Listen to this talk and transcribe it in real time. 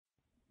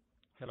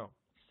Hello.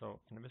 So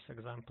in this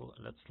example,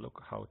 let's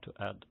look how to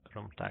add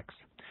room tags.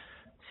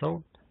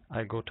 So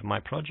I go to my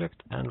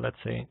project, and let's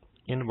say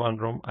in one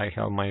room I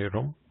have my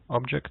room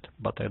object,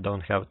 but I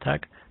don't have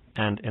tag,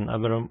 and in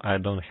other room I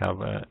don't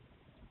have a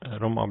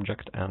room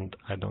object and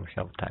I don't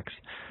have tags.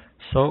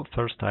 So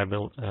first I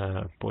will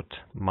put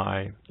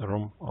my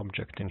room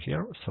object in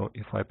here. So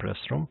if I press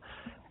room,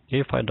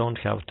 if I don't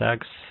have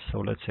tags,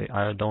 so let's say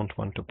I don't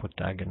want to put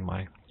tag in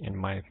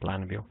my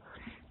plan view.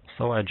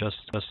 So I just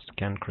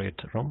can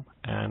create a room,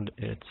 and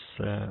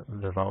it's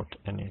without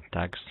any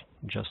tags,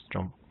 just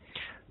room.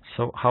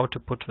 So how to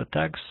put the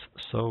tags?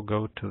 So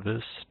go to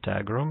this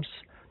tag rooms,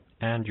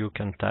 and you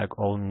can tag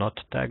all not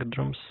tagged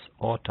rooms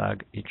or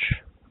tag each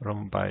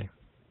room by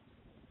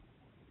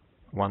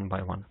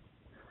one.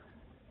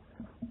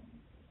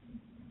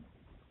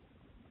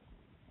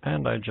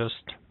 And I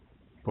just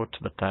put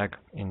the tag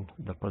in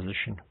the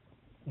position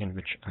in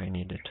which I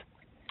need it.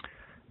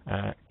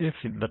 If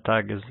the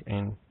tag is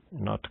in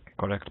not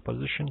correct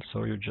position,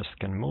 so you just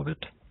can move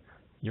it.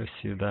 You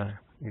see the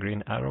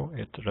green arrow,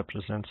 it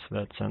represents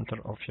the center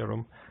of your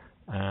room,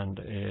 and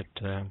it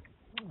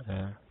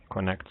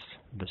connects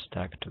this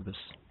tag to this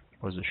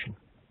position.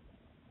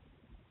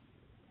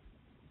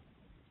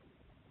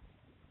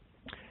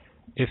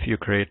 If you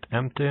create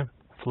empty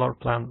floor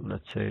plan,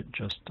 let's say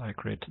just I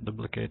create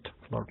duplicate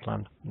floor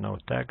plan, no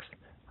tags,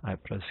 I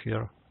press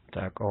here,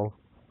 tag all,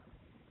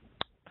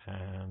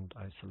 and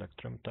I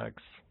select room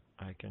tags.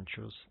 I can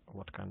choose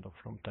what kind of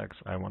room tags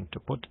I want to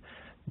put.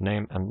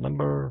 Name and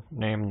number,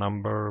 name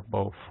number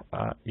both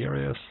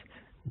areas,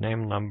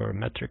 name number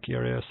metric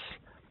areas,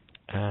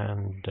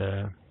 and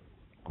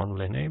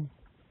only name.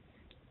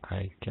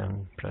 I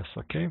can press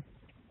OK,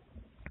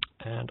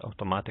 and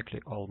automatically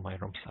all my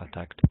rooms are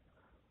tagged.